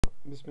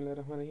بسم الله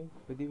الرحمن الرحیم.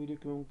 په دې ویډیو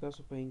کې موږ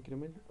تاسو په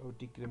انکریمنت او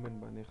ډیکریمنت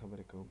باندې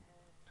خبرې کوم.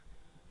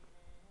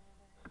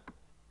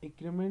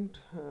 انکریمنت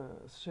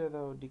څه دا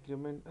او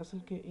ډیکریمنت اصل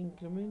کې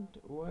انکریمنت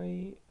وای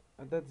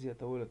عدد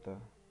زیاتول ته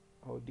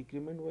او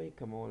ډیکریمنت وای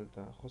کمول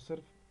ته، خو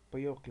صرف په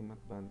یو قیمت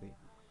باندې.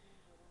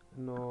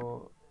 نو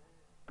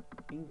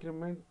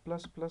انکریمنت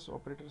پلس پلس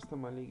اپریټر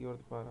استعمالیږي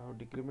ورته لپاره او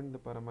ډیکریمنت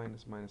لپاره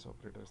ماینس ماینس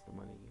اپریټر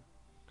استعمالیږي.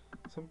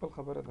 سمپل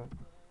خبره ده.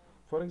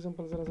 فور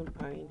ایگزامپل زه راځم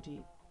I انټي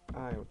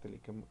I ورته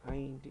لیکم I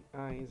انټي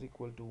I is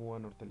equal to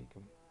 1 ورته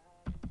لیکم.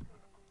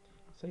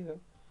 صحیح ده.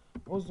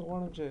 اوس زه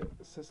غواړم چې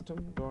system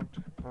dot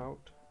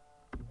out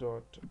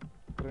dot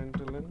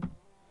println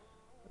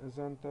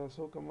ځان ته څه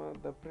وکړم،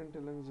 د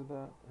println زه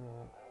دا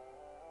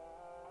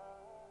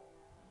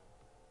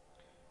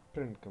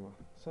پرنټ کړم.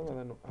 سمه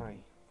ده. نو I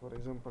فور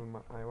ایگزامپل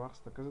ما I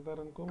واخیسته، که زه دا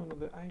رن کوم نو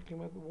د I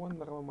قیمت 1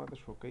 دغه به ماته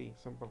شو کوي.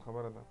 سمپل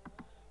خبره ده.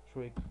 شو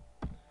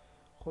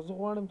خو زه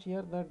غواړم چې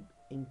یار دا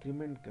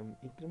انکریمنٹ کم.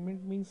 انکریمنٹ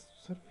مینس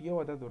صرف یو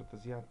عدد ورته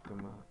زیات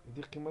کم،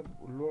 دې قیمت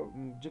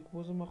جګ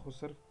بوزم خو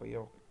صرف په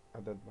یو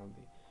عدد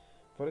باندې.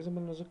 فور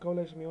ایگزامپل نو زه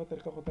کولی شم یوه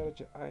طریقه خو دا ده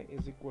چې I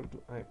is equal to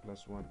I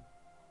plus 1.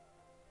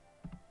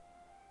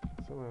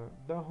 سمه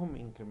دا هم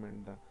انکریمنٹ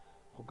ده،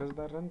 خو که زه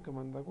دا رن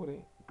کړم دا ګورئ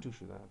 2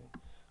 شو. دا دی.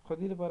 خو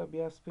دې لپاره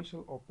بیا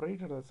سپیشل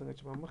اپریټر ده، څنګه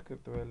چې ما مخکې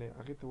درته ویلی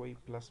هغې ته وایي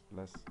پلس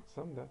پلس.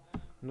 سم ده.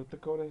 نو ته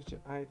کولی شې چې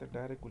I ته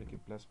ډایرکټ ولیکې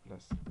پلس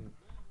پلس.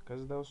 که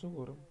زه دا اوس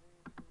وګورم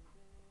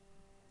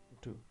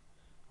 2،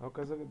 او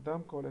که زه دا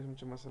هم کولی شم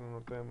چې مثلا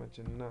ورته وایم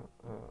چې نه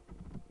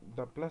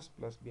دا پلس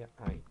پلس بیا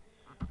I.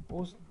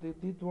 اوس د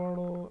دې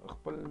دواړو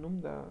خپل نوم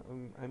ده،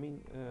 I mean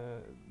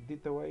دې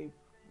ته وایي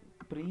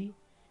پری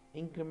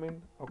انکریمنٹ،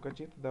 او که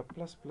چېرته دا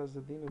پلس پلس د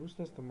دې نه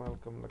وروسته استعمال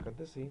کړم لکه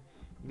داسې،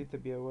 دې ته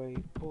بیا وایي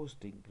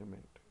پوسټ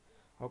انکریمنٹ.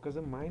 او که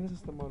زه ماینس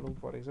استعمالوم،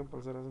 فور ایگزامپل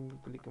زه راځم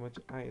دلته لیکم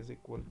چې I is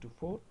equal to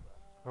 4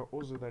 او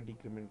اوس زه دا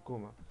ډیکریمنٹ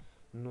کوم،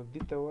 نو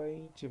دې ته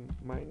وایي چې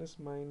ماینس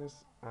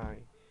ماینس I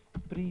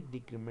پری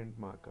ډیکریمنٹ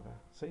ما کړه.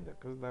 صحیح ده.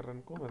 که زه دا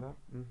رن کوم دا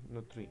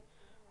نو 3،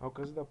 او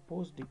که زه دا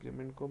پوسټ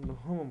ډیکریمنٹ کوم نو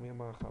هم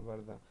هماغه خبر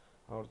ده.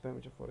 او ورته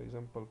وایم چې فور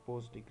ایگزامپل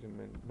پوسټ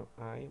ډیکریمنٹ نو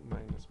I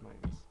ماینس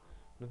ماینس،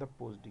 نو دا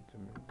پوسټ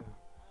ډیکریمنٹ ده.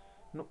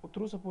 نو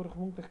تر اوسه پورې خو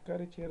موږ ته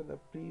ښکاري چې یاره د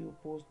پری او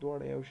پوسټ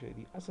دواړه یو شی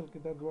دي. اصل کې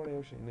دا دواړه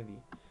یو شی نه دي.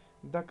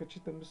 دا که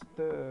چېرته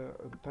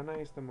تنه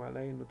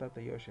استعمالوي نو تا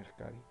ته یو شی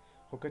ښکاري،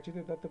 خو که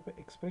چېرته دا ته په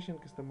ایکسپریشن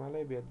کې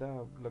استعمالوي بیا دا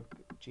لږ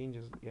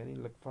چینجز یعنی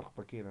لږ فرق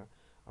پکې ده.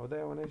 او دا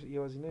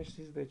یوازینی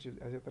څیز دی چې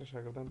زیاتره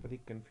شاګردان په دې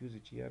کنفیوز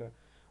دي چې یاره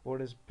what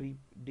is pre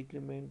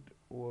decrement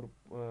or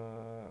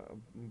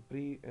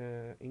pre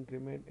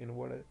increment and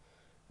what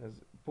is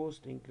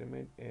post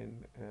increment and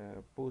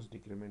post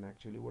decrement.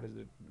 Actually what is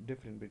the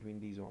difference between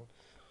these all.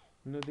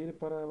 نو دې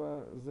لپاره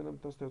به زه نن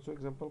تاسو ته یو څو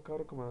اگزامپل کار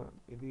وکړم،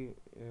 دې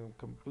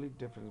کمپلیټ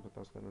ډفرنس به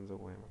تاسو ته نن زه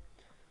ووایم.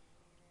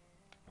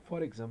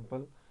 فور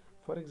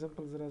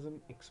ایگزامپل زه راځم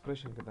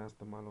ایکسپریشن کې دا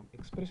استعمالوم.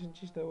 ایکسپریشن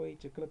چې ته وایي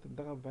چې کله ته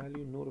دغه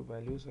ویلیو نورو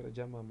ویلیو سره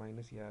جمع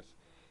ماینس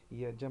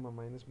یا جمع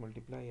ماینس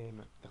ملټیپلای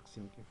یا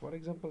تقسیم کې. فور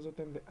ایگزامپل زه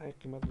ته د I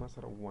قیمت ما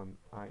سره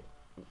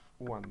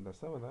 1 ده.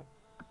 سمه ده.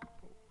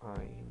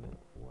 I نه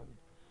 1،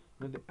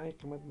 نو د I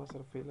قیمت ما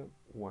سره فعلا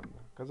 1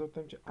 ده. که زه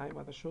ورته وایم چې I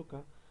ماته شو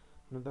که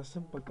نو دا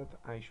سمپل ته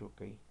I شو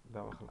کوي.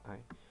 دا واخله I.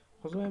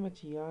 خو زه وایم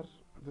چې یار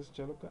داسې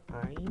چلو که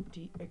I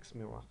انټي X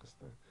مې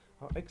واخیسته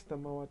او X ته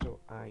ما واچو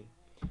I،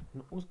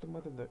 نو اوس ته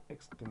ماته د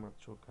X قیمت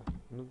شو که.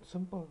 نو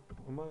سمپل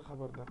هماغه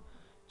خبر ده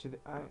چې د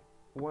I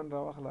 1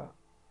 راواخله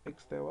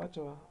X ته یې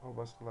واچوه او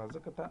بس خلاص،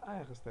 ځکه تا I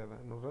اخیستی ده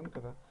نو رن که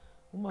ده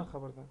هماغه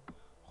خبر ده.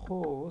 خو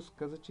اوس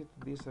که زه چې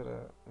دې سره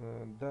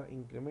دا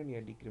انکریمنٹ یا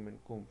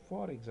ډیکریمنٹ کوم،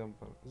 فور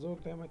ایگزامپل زه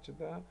ورته وایم چې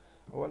دا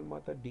اول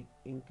ماته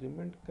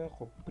انکریمنٹ کا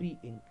خو پری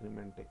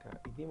انکریمنٹ یې کا.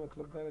 دې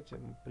مطلب دا ده چې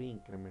پری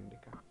انکریمنٹ یې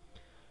کا.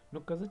 نو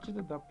که زه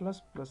چې دا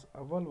پلس پلس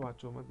اول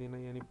واچوم دې نه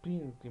یعنی پری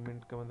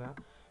انکریمنٹ کوم، دا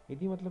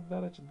دې مطلب دا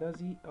ده چې دا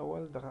ځي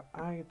اول دغه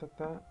I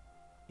ته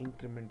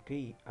انکریمنٹ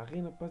کوي، هغې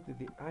نه پس د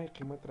دې I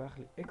قیمت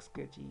راخلي X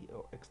کې اچي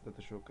او X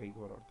ته شو کوي.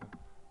 ګوره ورته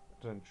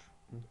رن شو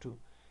 2.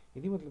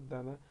 دې مطلب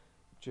دا ده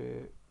چې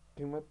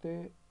قیمت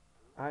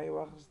I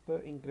واخیسته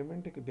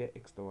انکریمنٹ کې بیا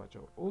X ته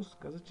واچو. اوس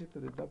که زه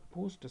چې دا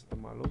پوسټ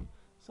استعمالوم،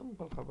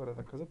 سمپل خبره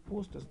ده، که زه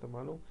پوسټ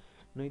استعمالوم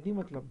نو دې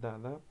مطلب دا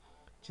ده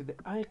چې د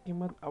I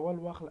قیمت اول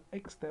واخله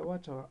X ته یې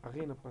واچوه،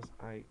 هغې نه پس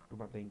I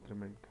باندې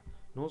انکریمنٹ کا.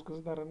 نو اوس که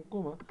زه دا رن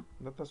کومه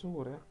دا تاسو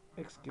وګورئ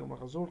X کې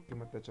هماغه زوړ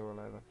قیمت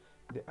اچولی ده،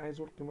 د I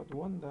زوړ قیمت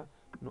 1 ده،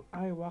 نو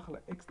I واخله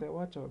X ته یې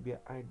واچوه بیا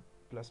I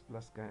پلس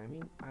پلس کا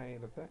I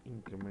راته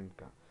انکریمنٹ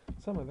کا.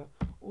 سمه ده.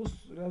 اوس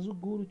راځو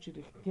ګورو چې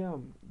رښتیا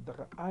هم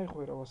دغه I خو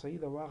یې راوه صحیح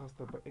ده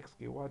واخیسته په X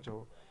کې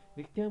واچوه،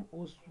 رښتیا هم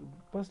اوس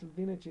پس له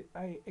دې نه چې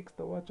I X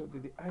ته واچوه د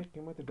دې I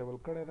قیمت یې ډبل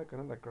کړی ده که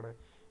نه ده کړی.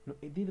 نو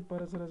دې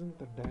لپاره زه راځم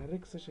ته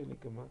ډایرکټ څه شی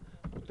لیکم،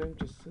 ورته وایم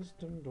چې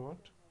system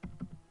dot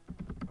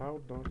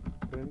out dot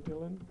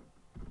println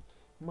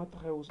ما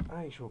ته اوس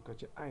I شو که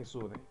چې I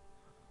څو دی،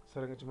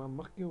 څرنګه چې ما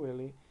مخکې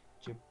ویلی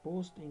چې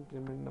پوسټ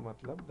انکریمنٹ نه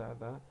مطلب دا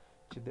ده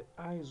چې د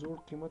I زوړ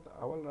قیمت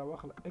اول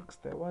راواخله X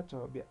ته یې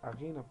واچوه بیا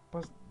هغې نه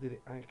پس د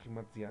I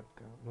قیمت زیات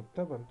کړه. نو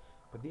طبعا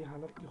په دې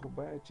حالت کې خو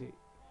باید چې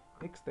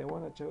x ته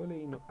ونه اچولی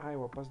نو آی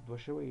واپس 2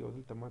 شوی او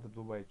دلته ماته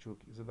 2 باید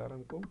چوکي زه دا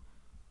رن کوم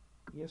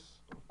یس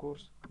اف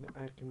کورس د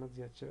آی قیمت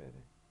زیات شوی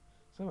دی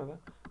سمه ده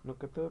نو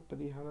که ته په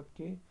دې حالت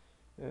کې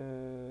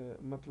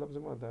مطلب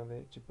زما دا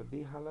دی چې په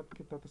دې حالت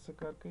کې تا ته څه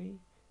کار کوي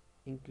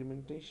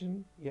انکریمنټیشن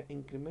یا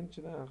انکریمنټ چې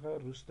ده هغه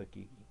وروسته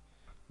کېږي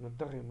نو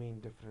دغه مین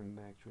ډفرنټ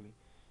ده اکچولي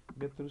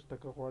بیا ته وروسته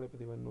که غواړې په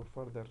دې باندې نور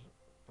فردر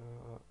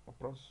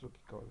پروسس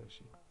وکړي کولی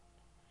شي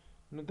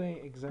نو دا یې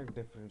اګزیکټ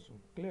ډفرنس و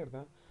کلیر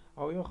ده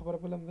او یو خبره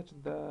بله هم ده چې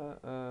دا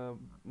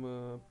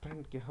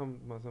پرنټ کې هم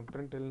مثلا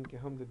پرنټ الن کې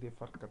هم د دې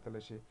فرق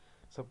کتلی شي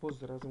سپوز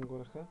راځم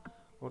ګوره ښه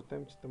ورته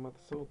یم چې ته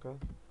ماته څه وکړه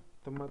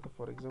ته ماته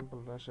فار ایگزامپل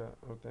راشه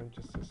ورته یم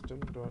چې سیسټم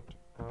ډاټ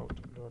آوټ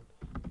ډاټ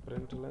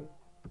پرنټلن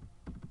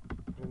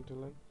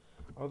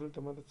او دلته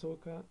ماته څه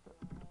وکړه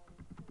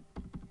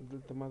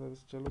دلته ماته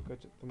داسې چل وکړه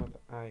چې ته ماته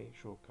آی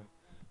شو کړه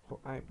خو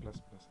آی پلس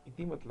پلس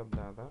دې مطلب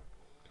دا ده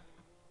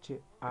چې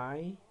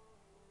آی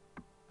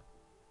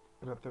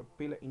راته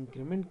پیله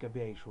انکریمنټ که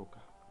بیا یې شو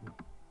کړه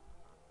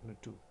نو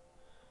 2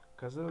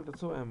 که زه دلته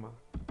څه وایم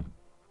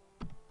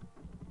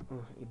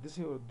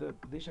داسې د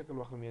دې شکل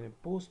واخلم یعنې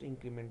پوسټ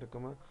انکریمنټ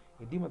کومه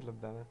دې مطلب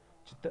دا ده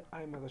چې ته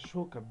آی ماته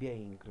شو کړه بیا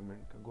یې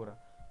انکریمنټ کړه ګوره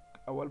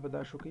اول به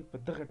دا شو کوي په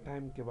دغه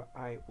ټایم کې به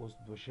آی اوس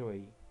 2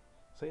 شوی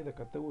صحیح ده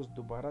که ته اوس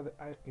دوباره د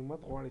آی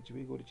قیمت غواړې چې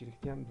وګورې چې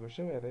رښتیا هم 2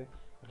 شوی دی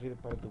هغې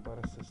دپاره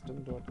دوباره سیسټم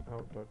ډاټ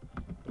آوټ ډاټ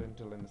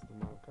پرنټلن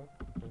استعمال کړه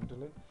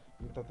پرنټلن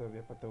نو تا ته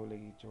بیا پته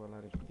ولګي چې والا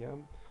رښتیا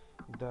هم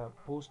دا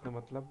پوسټ نه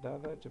مطلب دا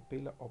ده چې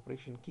پیله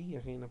اپریشن کېږي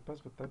هغې نه پس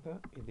به تا ته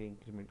د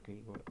انکریمنټ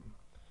کوي ګوره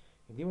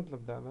دې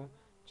مطلب دا ده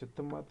چې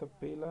ته ماته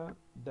پیله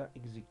دا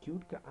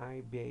اکزیکیوټ که آی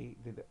بیا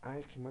یې د آی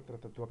قیمت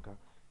راته 2 کړه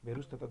بیا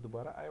وروسته ته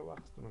دوباره آی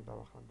واخیسته نو دا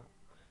وخانده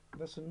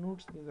دا څه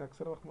نوټس دي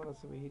اکثره وخت ماته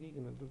څه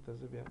هېرېږي نو دلته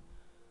زه بیا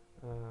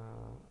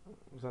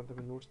ځان ته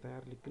مې نوټس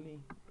تیار لیکلي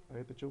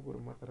هغې ته چې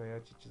وګورم ماته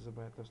رایاد شي چې زه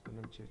باید تاسو ته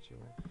نن چیرې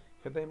وایم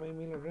ښه دا یې ما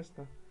ایمیل اډرس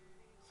ده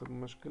څه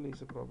مشکل وي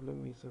څه پرابلم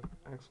وي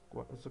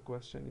څه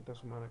کوېسچن وي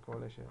تاسو مانه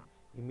کولی شئ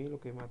ایمیل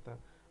وکړئ ماته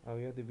او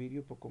یا د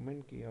ویډیو په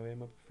کومنټ کې او یا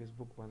ما په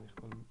فیسبوک باندې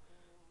خپل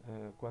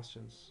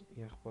کوېسچنس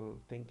یا خپل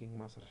تھنکینګ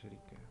ما سره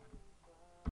شریک کړئ